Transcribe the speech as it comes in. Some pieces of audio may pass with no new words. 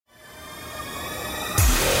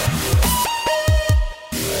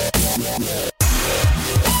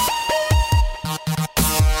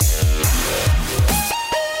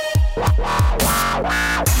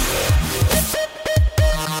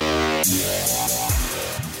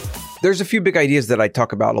There's a few big ideas that I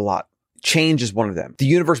talk about a lot. Change is one of them. The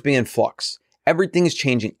universe being in flux. Everything is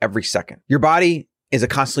changing every second. Your body is a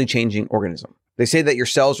constantly changing organism. They say that your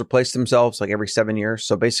cells replace themselves like every 7 years.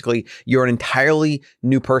 So basically, you're an entirely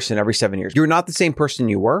new person every 7 years. You're not the same person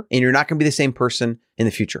you were, and you're not going to be the same person in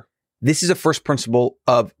the future. This is a first principle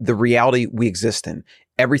of the reality we exist in.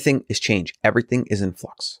 Everything is change. Everything is in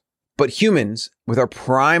flux. But humans, with our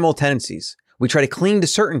primal tendencies, we try to cling to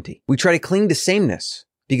certainty. We try to cling to sameness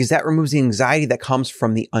because that removes the anxiety that comes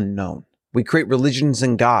from the unknown. We create religions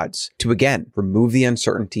and gods to, again, remove the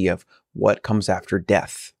uncertainty of what comes after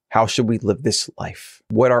death. How should we live this life?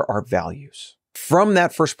 What are our values? From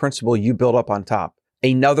that first principle, you build up on top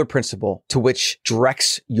another principle to which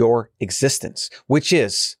directs your existence, which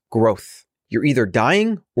is growth. You're either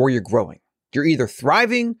dying or you're growing. You're either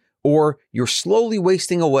thriving or you're slowly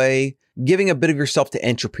wasting away, giving a bit of yourself to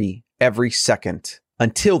entropy every second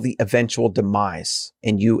until the eventual demise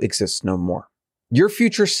and you exist no more. Your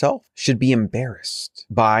future self should be embarrassed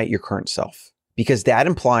by your current self because that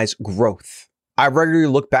implies growth. I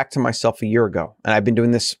regularly look back to myself a year ago, and I've been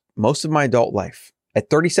doing this most of my adult life. At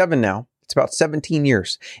 37 now, it's about 17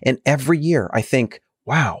 years. And every year I think,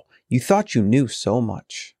 wow, you thought you knew so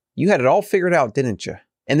much. You had it all figured out, didn't you?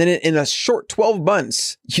 And then in a short 12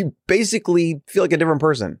 months, you basically feel like a different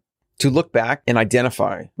person. To look back and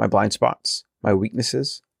identify my blind spots, my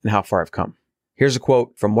weaknesses, and how far I've come. Here's a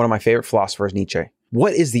quote from one of my favorite philosophers, Nietzsche.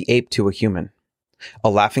 What is the ape to a human? A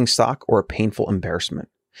laughingstock or a painful embarrassment?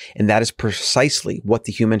 And that is precisely what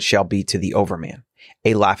the human shall be to the overman,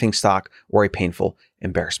 a laughingstock or a painful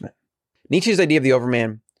embarrassment. Nietzsche's idea of the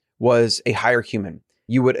overman was a higher human.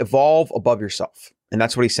 You would evolve above yourself. And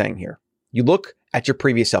that's what he's saying here. You look at your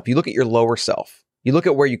previous self. You look at your lower self. You look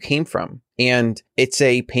at where you came from, and it's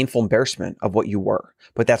a painful embarrassment of what you were.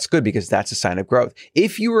 But that's good because that's a sign of growth.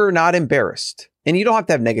 If you are not embarrassed, and you don't have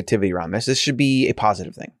to have negativity around this should be a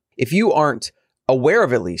positive thing. If you aren't aware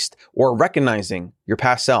of at least, or recognizing your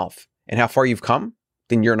past self and how far you've come,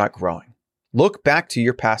 then you're not growing. Look back to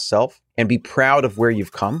your past self and be proud of where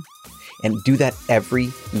you've come, and do that every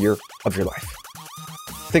year of your life.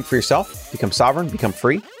 Think for yourself, become sovereign, become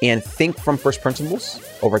free, and think from first principles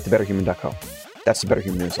over at thebetterhuman.co. That's the Better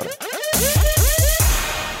Human Newsletter.